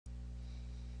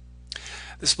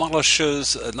This model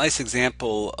shows a nice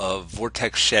example of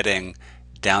vortex shedding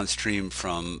downstream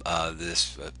from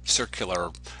this circular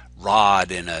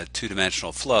rod in a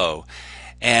two-dimensional flow.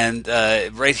 And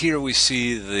right here we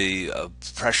see the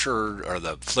pressure or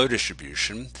the flow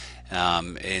distribution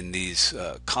in these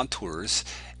contours.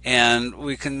 And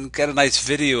we can get a nice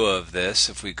video of this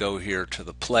if we go here to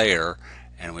the player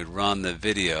and we run the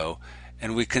video,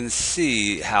 and we can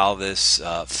see how this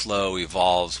flow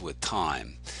evolves with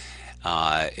time.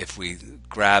 If we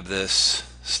grab this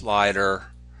slider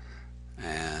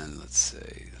and let's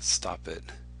see, let's stop it,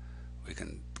 we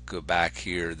can go back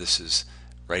here. This is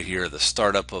right here the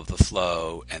startup of the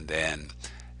flow, and then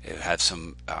it had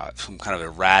some kind of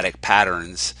erratic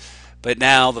patterns, but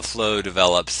now the flow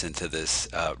develops into this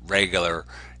regular.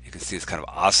 You can see it's kind of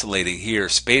oscillating here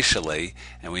spatially,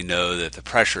 and we know that the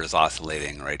pressure is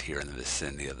oscillating right here in the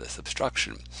vicinity of this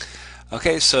obstruction.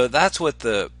 Okay, so that's what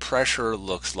the pressure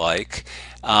looks like.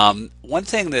 One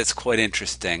thing that's quite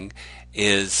interesting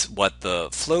is what the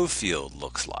flow field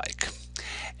looks like.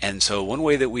 And so one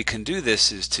way that we can do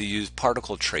this is to use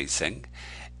particle tracing.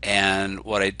 And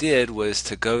what I did was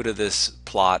to go to this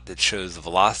plot that shows the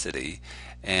velocity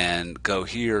and go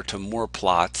here to more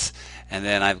plots. And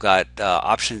then I've got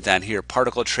options down here,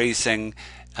 particle tracing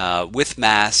with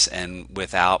mass and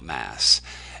without mass.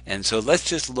 And so let's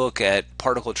just look at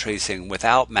particle tracing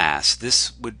without mass.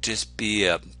 This would just be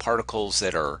particles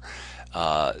that are,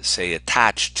 say,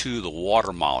 attached to the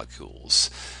water molecules.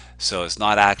 So it's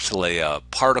not actually a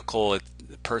particle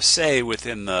per se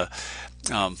within the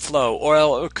flow.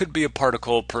 Or it could be a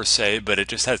particle per se, but it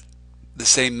just has the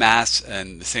same mass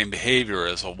and the same behavior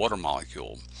as a water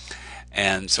molecule.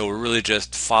 And so we're really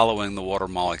just following the water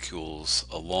molecules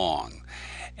along.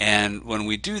 And when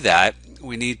we do that,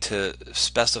 we need to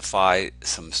specify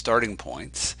some starting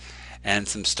points and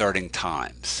some starting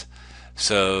times.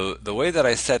 So the way that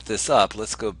I set this up,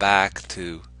 let's go back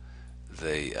to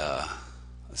the,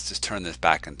 let's just turn this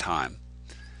back in time.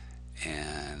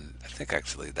 And I think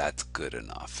actually that's good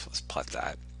enough. Let's plot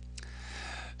that.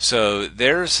 So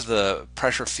there's the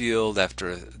pressure field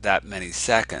after that many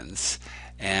seconds.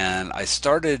 And I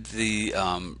started the,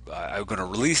 I'm going to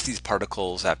release these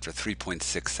particles after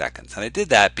 3.6 seconds. And I did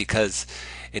that because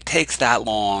it takes that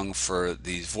long for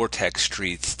these vortex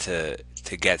streets to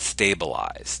get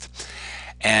stabilized.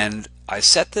 And I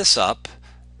set this up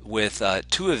with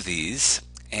two of these,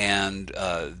 and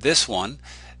this one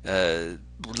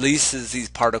releases these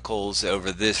particles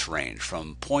over this range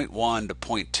from 0.1 to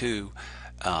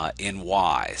 0.2 in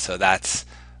Y. So that's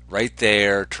right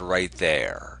there to right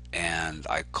there. And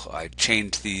I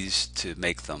changed these to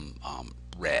make them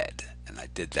red, and I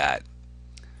did that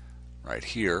right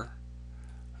here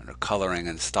under coloring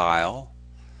and style,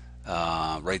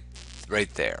 right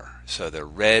there. So they're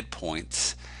red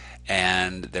points,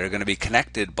 and they're going to be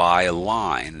connected by a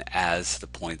line as the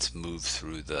points move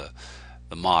through the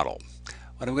model.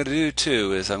 What I'm going to do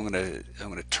too is I'm going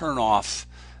to turn off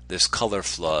this color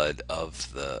flood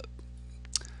of the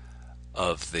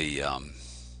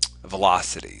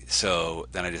velocity. So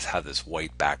then I just have this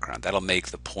white background. That'll make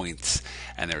the points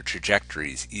and their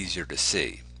trajectories easier to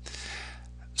see.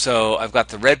 So I've got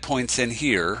the red points in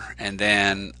here, and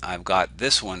then I've got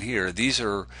this one here. These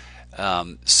are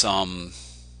some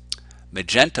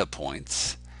magenta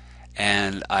points,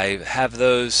 and I have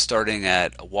those starting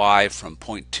at Y from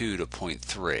 0.2 to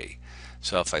 0.3.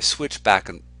 So if I switch back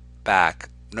and back,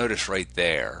 notice right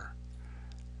there.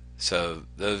 So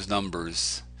those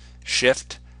numbers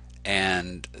shift,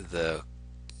 and the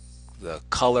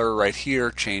color right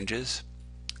here changes,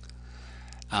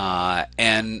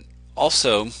 and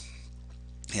also,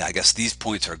 yeah, I guess these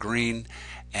points are green,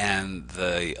 and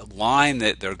the line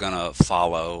that they're going to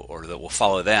follow, or that will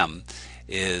follow them,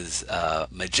 is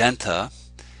magenta.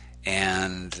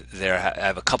 And there I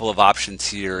have a couple of options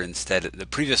here. Instead, the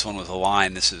previous one was a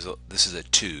line. This is a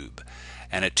tube,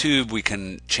 and a tube we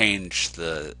can change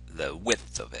the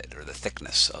width of it, or the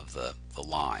thickness of the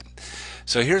line.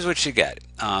 So here's what you get.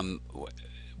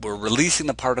 We're releasing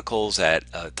the particles at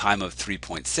a time of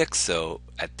 3.6, so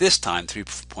at this time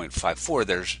 3.54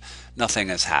 there's nothing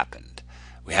has happened.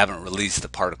 We haven't released the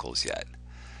particles yet.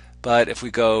 But if we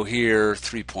go here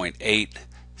 3.8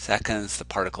 seconds, the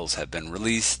particles have been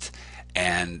released,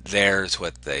 and there's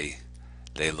what they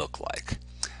look like.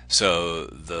 So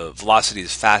the velocity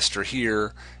is faster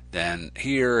here than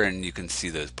here, and you can see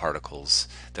those particles.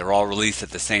 They're all released at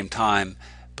the same time,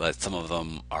 but some of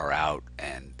them are out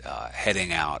and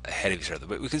heading out ahead of each other.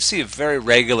 But we can see a very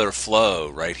regular flow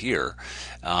right here.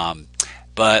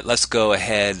 But let's go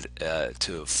ahead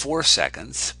to 4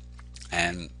 seconds,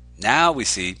 and now we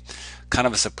see kind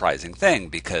of a surprising thing,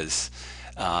 because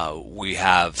We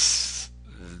have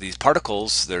these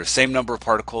particles, there's the same number of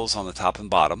particles on the top and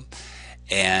bottom,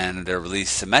 and they're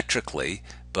released symmetrically,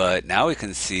 but now we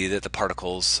can see that the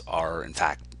particles are in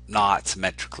fact not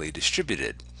symmetrically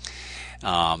distributed.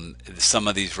 Some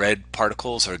of these red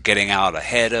particles are getting out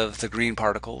ahead of the green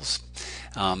particles,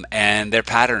 and their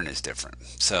pattern is different.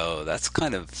 So that's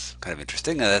kind of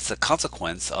interesting. That's a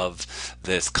consequence of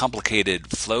this complicated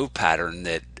flow pattern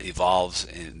that evolves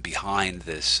behind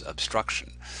this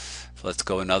obstruction. So let's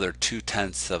go another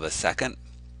 2/10 of a second,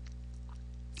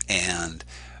 and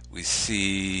we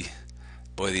see,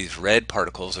 boy, these red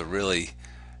particles are really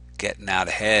getting out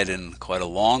ahead in quite a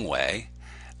long way.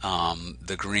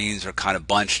 The greens are kind of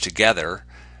bunched together.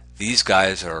 These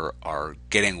guys are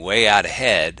getting way out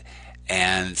ahead,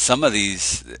 and some of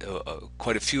these,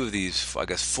 quite a few of these, I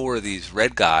guess 4 of these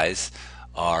red guys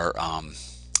are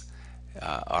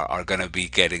going to be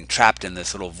getting trapped in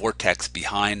this little vortex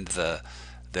behind the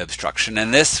obstruction.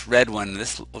 And this red one,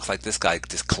 this looks like this guy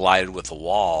just collided with the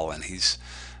wall, and he's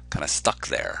kind of stuck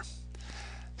there.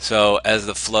 So as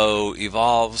the flow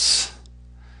evolves,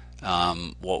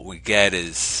 what we get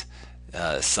is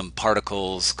some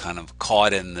particles kind of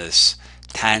caught in this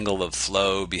tangle of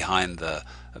flow behind the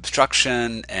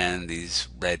obstruction, and these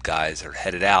red guys are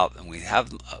headed out, and we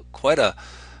have quite a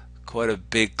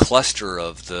big cluster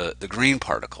of the green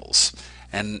particles.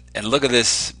 And look at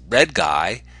this red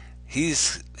guy.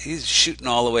 He's shooting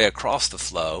all the way across the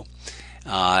flow,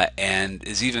 and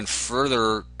is even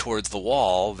further towards the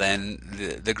wall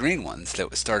than the green ones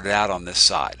that started out on this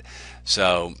side.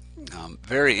 So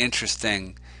very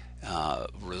interesting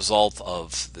result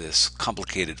of this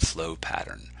complicated flow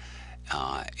pattern,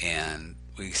 and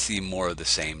we see more of the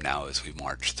same now as we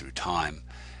march through time.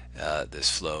 This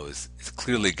flow is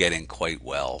clearly getting quite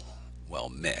well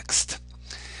mixed.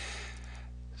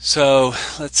 So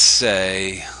let's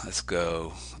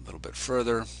go a little bit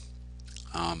further.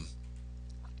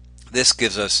 This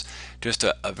gives us just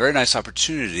a very nice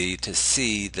opportunity to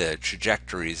see the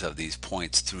trajectories of these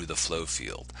points through the flow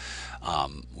field.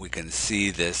 We can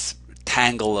see this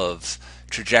tangle of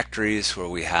trajectories where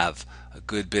we have a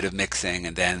good bit of mixing,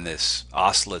 and then this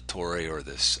oscillatory, or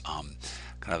this kind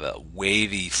of a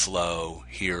wavy flow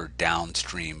here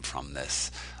downstream from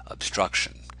this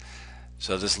obstruction.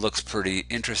 So this looks pretty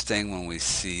interesting when we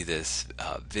see this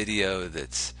video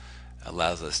that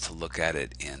allows us to look at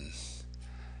it in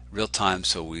real time.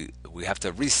 So we have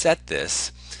to reset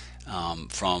this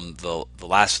from the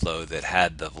last flow that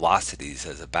had the velocities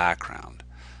as a background.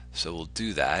 So we'll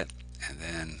do that, and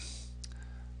then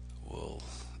we'll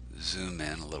zoom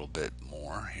in a little bit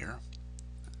more here,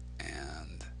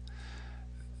 and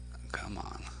come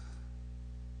on.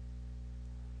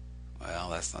 Well,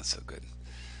 that's not so good.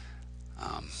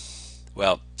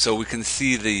 Well, so we can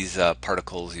see these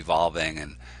particles evolving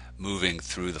and moving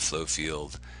through the flow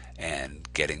field and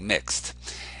getting mixed.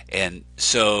 And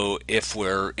so if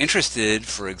we're interested,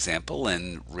 for example,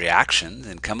 in reactions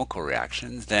and chemical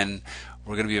reactions, then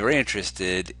we're going to be very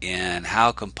interested in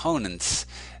how components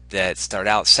that start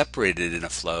out separated in a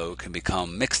flow can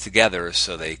become mixed together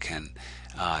so they can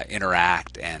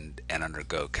interact and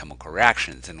undergo chemical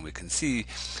reactions. And we can see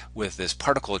with this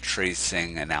particle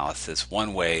tracing analysis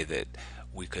one way that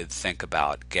we could think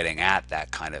about getting at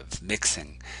that kind of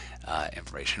mixing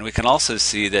information. We can also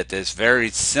see that this very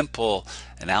simple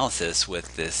analysis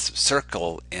with this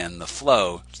circle in the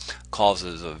flow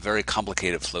causes a very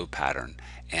complicated flow pattern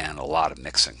and a lot of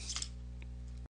mixing.